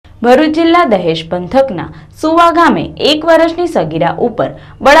ભરૂચ જિલ્લા દહેજ પંથકના સુવા ગામે 1 વર્ષની સગીરા ઉપર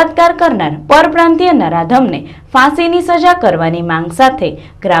બળાત્કાર કરનાર પરપ્રાંતીય નરાધમને ફાંસીની સજા કરવાની માંગ સાથે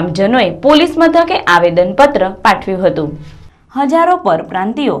ગ્રામજનોએ પોલીસ મથકે આવેદનપત્ર પાઠવ્યું હતું। હજારો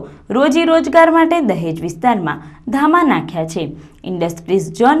પરપ્રાંતીયો રોજી રોજગાર માટે દહેજ વિસ્તારમાં ધામા નાખ્યા છે।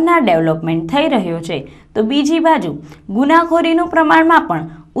 ઇન્ડસ્ટ્રીઝ ઝોનના ડેવલપમેન્ટ થઈ રહ્યો છે તો બીજી બાજુ ગુનાખોરીનું પ્રમાણમાં પણ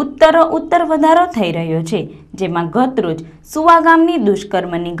ઉત્તર વધારો થઈ રહ્યો છે, જેમાં ગતરોજ સુવા ગામની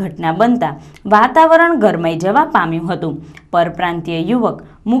દુષ્કર્મની ઘટના બનતા વાતાવરણ ગરમાઈ જવા પામ્યું હતું। પરપ્રાંતીય યુવક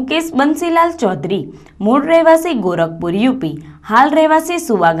મુકેશ બંસીલાલ ચૌધરી મૂળ રહેવાસી ગોરખપુર યુપી, હાલ રહેવાસી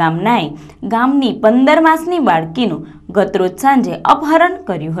સુવા ગામનાએ ગામની 15 માસની બાળકીનું ગતરોજ સાંજે અપહરણ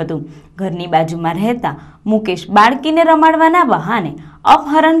કર્યું હતું। ઘરની બાજુમાં રહેતા મુકેશ બાળકીને રમાડવાના બહાને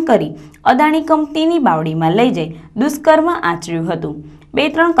અપહરણ કરી અદાણી કંપનીની બાવડીમાં લઈ જઈ દુષ્કર્મ આચર્યું હતું।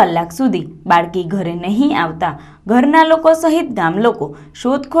 2-3 કલાક સુધી બાળકી ઘરે નહીં આવતા ઘરના લોકો સહિત ગામ લોકો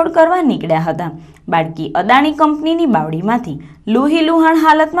શોધખોળ કરવા નીકળ્યા હતા। બાળકી અદાણી કંપનીની બાવડીમાંથી લોહીલુહાણ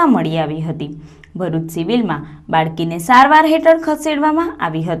હાલતમાં મળી આવી હતી। ભરૂચ સિવિલમાં બાળકીને સારવાર હેઠળ ખસેડવામાં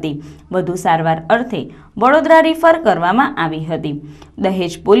આવી હતી। વધુ સારવાર અર્થે વડોદરા રિફર કરવામાં આવી હતી।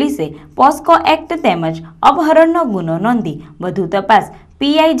 દહેજ પોલીસે પોસ્કો એક્ટ તેમજ અપહરણનો ગુનો નોંધી વધુ તપાસ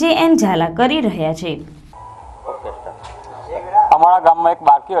PIJN ઝાલા કરી રહ્યા છે। અમારા ગામમાં એક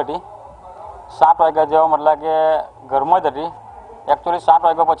બાળકી હતી 7 વાગ્યા જેવા, મતલબ કે ઘરમાં જ હતી। એકચ્યુઅલી 7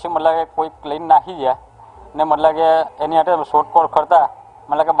 વાગ્યા પછી મતલબ કે કોઈક લઈને નાખી ગયા ને મતલબ કે એની હાથે શોધખોળ કરતા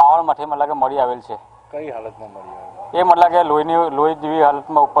મતલબ કે બાવળમાંથી મતલબ કે મળી આવેલ છે। કઈ હાલતમાં મળી આવેલ? એ મતલબ કે લોહી જેવી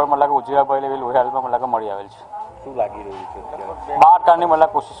હાલતમાં ઉપર મતલબ કે ઉજળા પડેલી એવી લોહી હાલતમાં મતલબ કે મળી આવેલ છે। શું લાગી રહ્યું છે અત્યારે? બહાર કાઢવાની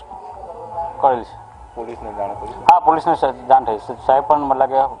મતલબ કોશિશ કરેલ છે। પોલીસને જાણ કરી? હા, પોલીસને જાણ થઈ છે સાહેબ, પણ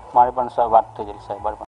મતલબ કે મારી પણ વાત થઈ ગઈ સાહેબ।